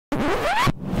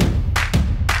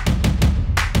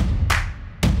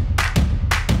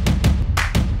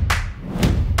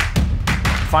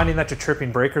Finding that you're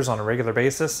tripping breakers on a regular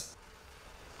basis?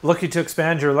 Looking to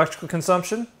expand your electrical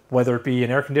consumption? Whether it be an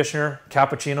air conditioner,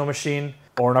 cappuccino machine,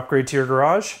 or an upgrade to your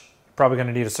garage? Probably going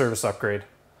to need a service upgrade.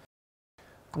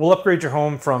 We'll upgrade your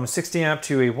home from 60 amp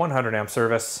to a 100 amp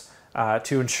service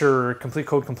to ensure complete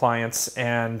code compliance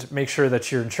and make sure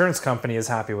that your insurance company is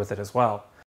happy with it as well.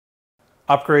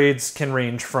 Upgrades can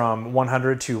range from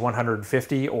 100 to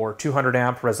 150 or 200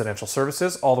 amp residential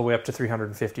services, all the way up to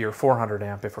 350 or 400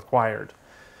 amp if required.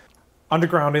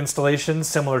 Underground installations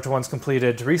similar to ones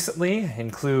completed recently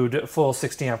include full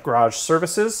 60 amp garage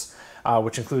services,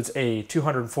 which includes a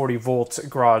 240 volt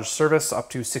garage service up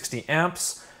to 60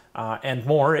 amps, and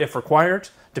more if required,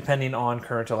 depending on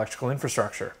current electrical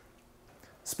infrastructure.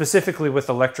 Specifically with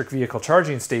electric vehicle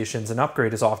charging stations, an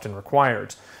upgrade is often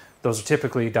required. Those are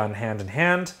typically done hand in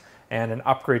hand, and an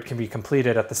upgrade can be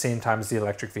completed at the same time as the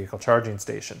electric vehicle charging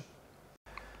station.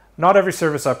 Not every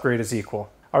service upgrade is equal.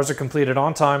 Ours are completed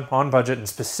on time, on budget, and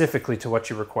specifically to what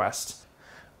you request.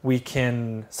 We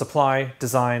can supply,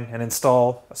 design, and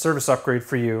install a service upgrade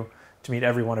for you to meet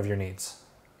every one of your needs.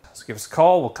 So give us a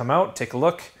call, we'll come out, take a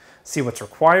look, see what's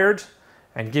required,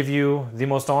 and give you the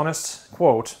most honest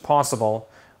quote possible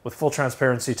with full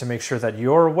transparency to make sure that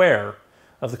you're aware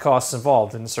of the costs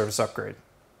involved in the service upgrade.